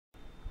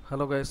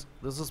Hello guys,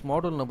 this is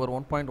module number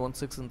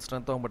 1.16 in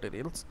strength of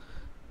materials.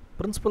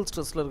 Principal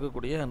stress la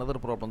irukkudiya another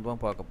problem dhaan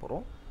paaka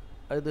porom.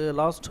 Idu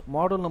last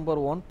module number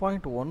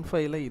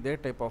 1.15 la idhe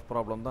type of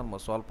problem dhaan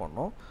nama solve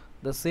pannom.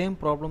 The same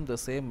problem, the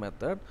same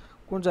method.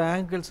 கொஞ்சம்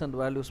angles and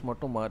values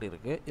மட்டும் மாறி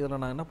இருக்கு.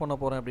 இதல நான் என்ன பண்ண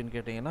போறேன் அப்படினு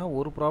கேட்டிங்கனா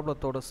ஒரு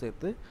ப்ராப்ளத்தோட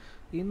சேர்த்து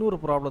இன்னொரு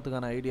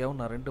ப்ராப்ளத்துக்கான ஐடியாவை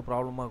நான் ரெண்டு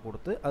ப்ராப்ளமா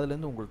கொடுத்து அதில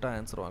இருந்து உங்கள்ட்ட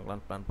ஆன்சர்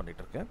வாங்கலாம்னு பிளான்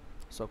பண்ணிட்டு இருக்கேன்.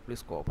 So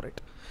please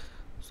cooperate.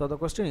 So the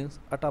question is,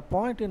 at a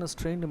point in a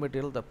strained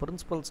material, the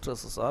principal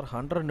stresses are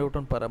 100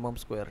 Newton per mm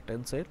square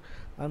tensile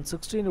and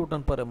 60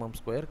 Newton per mm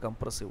square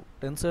compressive.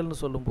 Tensile nu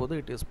sollumbodhu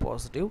it is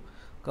positive,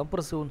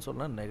 compressive nu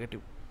sollana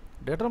negative.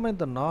 Determine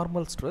the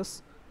normal stress,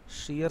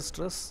 shear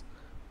stress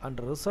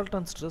and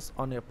resultant stress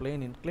on a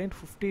plane inclined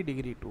 50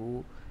 degree to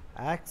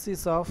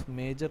axis of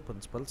major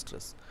principal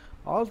stress.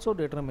 Also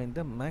determine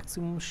the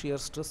maximum shear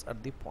stress at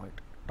the point.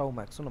 Tau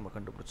max நம்ம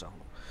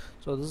கண்டுபிடிச்சாகணும்.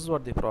 So this is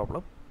what the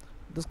problem.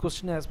 This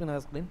question has been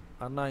asked in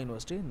Anna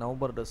University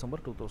November December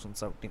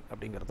 2017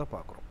 அப்படிங்கறத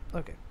பார்க்குறோம்.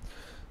 Okay.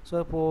 So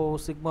இப்போ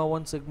sigma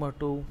 1 sigma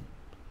 2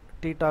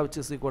 theta which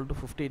is equal to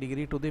 50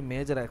 degree to the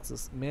major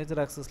axis. Major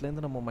axis ல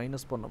இருந்து நம்ம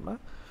minus பண்ணோம்னா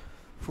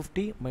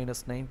 50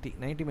 minus 90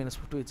 90 minus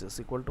 50 which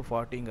is equal to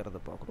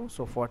 40ங்கறத பார்க்குறோம்.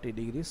 So 40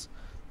 degrees.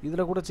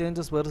 இதுல கூட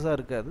சேஞ்சஸ் பெருசா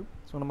இருக்காது.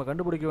 So நம்ம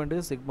கண்டுபிடிக்க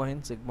வேண்டியது sigma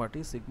n sigma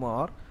t sigma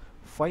r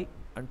phi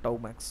and tau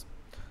max.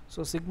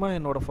 So sigma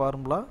n ஓட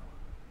formula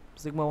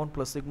sigma 1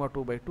 plus sigma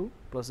 2 by 2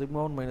 plus sigma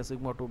 1 minus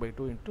sigma 2 by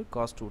 2 into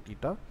cos 2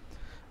 theta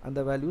and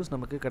the values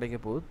நமக்கு கிடைக்க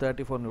போகுது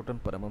 34 Newton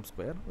per mm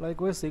square.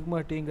 Likewise sigma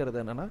t ங்கிறது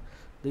என்னன்னா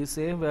the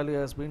same value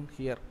has been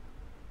here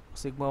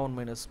sigma 1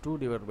 minus 2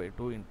 divided by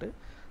 2 into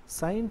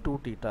sin 2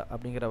 theta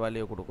அப்படிங்கிற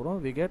value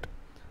கொடுக்குறோம். We get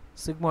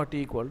sigma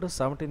t equal to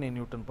 79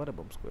 Newton per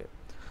mm square.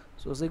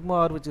 So sigma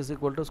r which is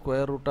equal to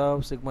square root of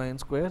sigma n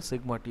square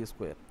sigma t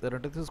square. இந்த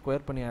ரெண்டுத்தையும்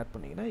square பண்ணி add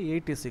பண்ணீங்கன்னா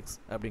 86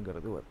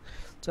 அப்படிங்கிறது வருது.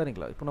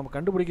 சரிங்களா? இப்போ நம்ம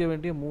கண்டுபிடிக்க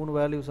வேண்டிய மூணு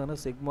வேல்யூஸான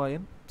sigma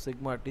n,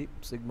 sigma t,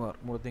 sigma r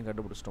மூணுத்தையும்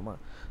கண்டுபிடிச்சிட்டோமா?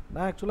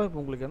 நான் ஆக்சுவலாக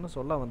இப்போ உங்களுக்கு என்ன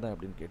சொல்ல வந்தேன்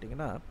அப்படின்னு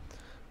கேட்டிங்கன்னா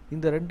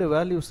இந்த ரெண்டு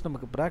வேல்யூஸ்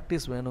நமக்கு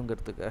practice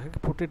வேணுங்கிறதுக்காக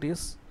put it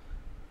is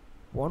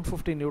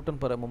 150 Newton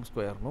per mm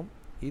ஸ்கொயர்னும்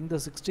இந்த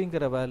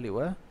 60ங்கிற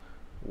வேல்யூவை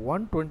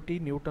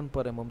 120 Newton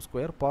per mm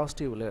ஸ்கொயர்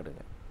பாசிட்டிவ்ல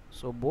எடுங்க.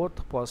 So both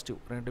positive,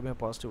 ரெண்டுமே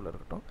பாசிட்டிவ்ல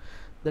இருக்கட்டும்.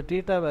 The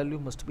theta value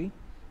must be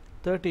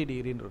 30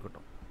 degree ன்னு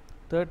இருக்கட்டும்.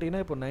 30 னா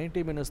இப்போ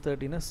 90 minus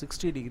 30 னா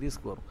 60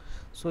 degreesக்கு வரும்.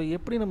 ஸோ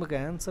எப்படி நமக்கு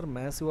ஆன்சர்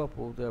மேசிவாக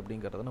போகுது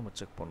அப்படிங்கிறத நம்ம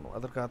செக் பண்ணணும்.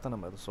 அதற்காக தான்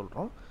நம்ம அதை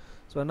சொல்கிறோம்.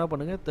 ஸோ என்ன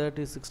பண்ணுங்கள்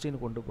 30 16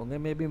 கொண்டு போங்க.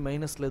 மேபி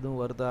மைனஸில்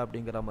எதுவும் வருதா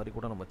அப்படிங்கிற மாதிரி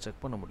கூட நம்ம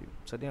செக் பண்ண முடியும்.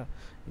 சரியா?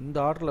 இந்த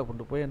ஆர்டரில்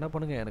கொண்டு போய் என்ன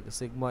பண்ணுங்கள், எனக்கு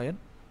சிக்மா என்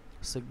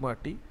சிக்மா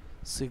டி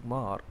சிக்மா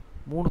ஆர்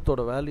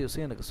மூணுத்தோட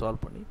வேல்யூஸையும் எனக்கு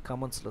சால்வ் பண்ணி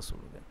கமெண்ட்ஸில்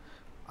சொல்லுங்கள்.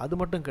 அது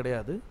மட்டும்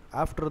கிடையாது,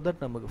 ஆஃப்டர்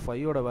தட் நமக்கு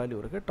ஃபையோட வேல்யூ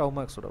இருக்குது, டவு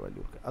மேக்ஸோட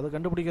வேல்யூ இருக்குது. அதை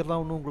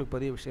கண்டுபிடிக்கிறதுலாம் ஒன்றும் உங்களுக்கு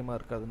பெரிய விஷயமா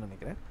இருக்காதுன்னு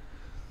நினைக்கிறேன்.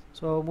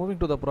 So moving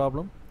to the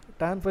problem,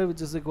 tan phi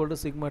which is equal to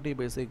sigma t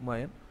by sigma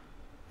n,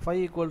 phi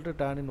equal to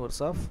tan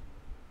inverse of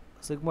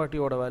sigma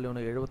t ஓட வேல்யூ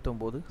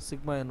 79,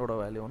 sigma n ஓட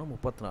வேல்யூ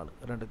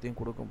 34, ரெண்டுத்தையும்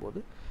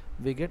கொடுக்கும்போது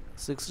we get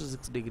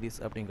 66 degrees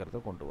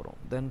அப்படிங்கிறத கொண்டு வரும்.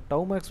 Then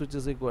tau max which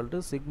is equal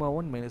to sigma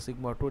 1 minus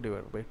sigma 2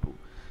 divided by 2,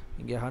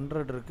 இங்கே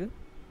 100 இருக்குது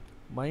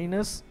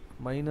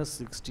minus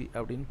 60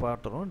 அப்படின்னு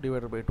பார்த்துறோம்.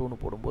 டிவைடட் பை 2னு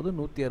போடும்போது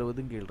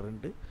 160 கீழ்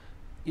 2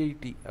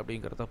 80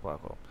 அப்படிங்கிறத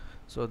பார்க்குறோம்.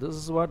 So this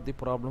is what the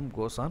problem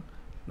goes on.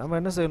 நம்ம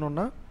என்ன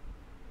செய்யணும்னா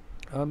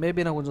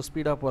மேபி நான் கொஞ்சம்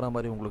ஸ்பீடாக போகிற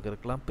மாதிரி உங்களுக்கு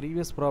இருக்கலாம்.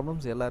 ப்ரீவியஸ்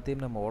ப்ராப்ளம்ஸ்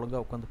எல்லாத்தையும் நம்ம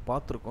ஒழுங்காக உட்காந்து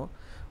பார்த்துருக்கோம்.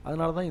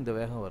 அதனால தான் இந்த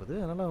வேகம் வருது.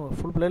 அதனால்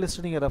ஃபுல்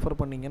பிளேலிஸ்ட்டு நீங்கள் ரெஃபர்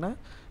பண்ணிங்கன்னா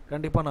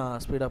கண்டிப்பாக நான்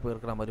ஸ்பீடாக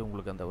போயிருக்கிற மாதிரி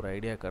உங்களுக்கு அந்த ஒரு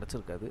ஐடியா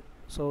கிடச்சிருக்காது.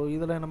 ஸோ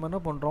இதில் நம்ம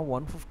என்ன பண்ணுறோம்,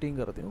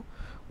 150ங்கிறதையும்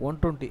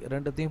 120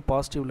 ரெண்டுத்தையும்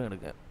பாசிட்டிவ்ல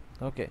எடுங்க.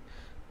 ஓகே,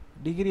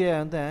 டிகிரியை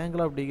வந்து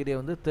ஆங்கிள் ஆஃப் டிகிரியை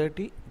வந்து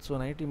 30, ஸோ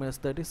 90 minus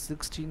 30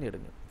 16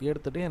 எடுங்க.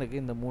 எடுத்துகிட்டு எனக்கு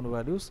இந்த மூணு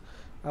வேல்யூஸ்,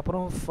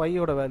 அப்புறம்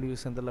ஃபையோட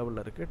வேல்யூஸ் எந்த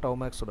லெவலில் இருக்குது, டவு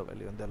மேக்ஸோட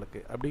வேல்யூ எந்த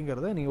இருக்குது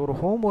அப்படிங்கிறத நீங்கள் ஒரு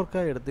ஹோம்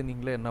ஒர்க்காக எடுத்து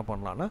நீங்களே என்ன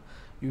பண்ணலான்னா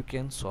யூ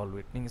கேன் சால்வ்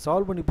இட். நீங்கள்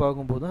சால்வ் பண்ணி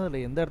பார்க்கும்போது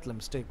அதில் எந்த இடத்துல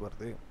மிஸ்டேக்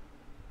வருது,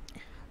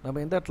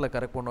 நம்ம எந்த இடத்துல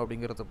கரெக்ட் பண்ணோம்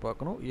அப்படிங்கிறத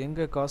பார்க்கணும்.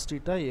 எங்கே காஸ்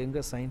டீட்டா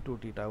எங்கே சைன் 2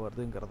 டீட்டா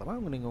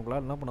வருதுங்கிறதெல்லாம் நீங்கள்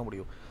உங்களால் என்ன பண்ண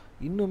முடியும்,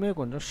 இன்னுமே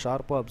கொஞ்சம்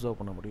ஷார்ப்பாக அப்சர்வ்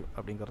பண்ண முடியும்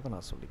அப்படிங்கிறத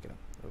நான் சொல்லிக்கிறேன்.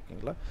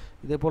 ஓகேங்களா?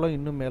 இதே போல்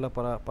இன்னும் மேலே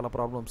பல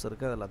ப்ராப்ளம்ஸ்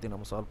இருக்குது, அது எல்லாத்தையும்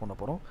நம்ம சால்வ் பண்ண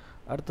போகிறோம்.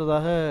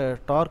 அடுத்ததாக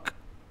dark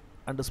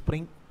and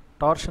spring,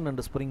 torsion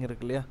and spring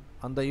இருக்கு இல்லையா,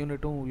 அந்த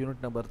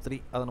யூனிட் நம்பர் 3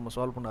 அதை நம்ம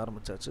சால்வ் பண்ண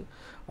ஆரம்பித்தாச்சு.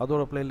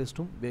 அதோட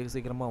ப்ளேலிஸ்ட்டும் வெகு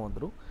சீக்கிரமாக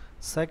வந்துடும்.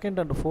 செகண்ட்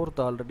அண்ட்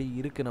ஃபோர்த் ஆல்ரெடி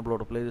இருக்குது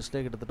நம்மளோட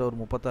ப்ளேலிஸ்ட்டில், கிட்டத்தட்ட ஒரு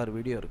 36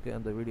 வீடியோ இருக்குது.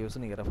 அந்த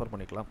வீடியோஸை நீங்கள் ரெஃபர்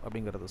பண்ணிக்கலாம்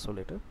அப்படிங்கிறத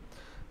சொல்லிவிட்டு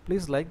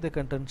please like the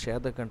content,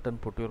 share the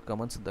content, put your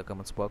comments in the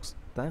comments box.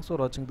 Thanks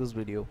for வாட்சிங் திஸ்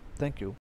வீடியோ. தேங்க்யூ.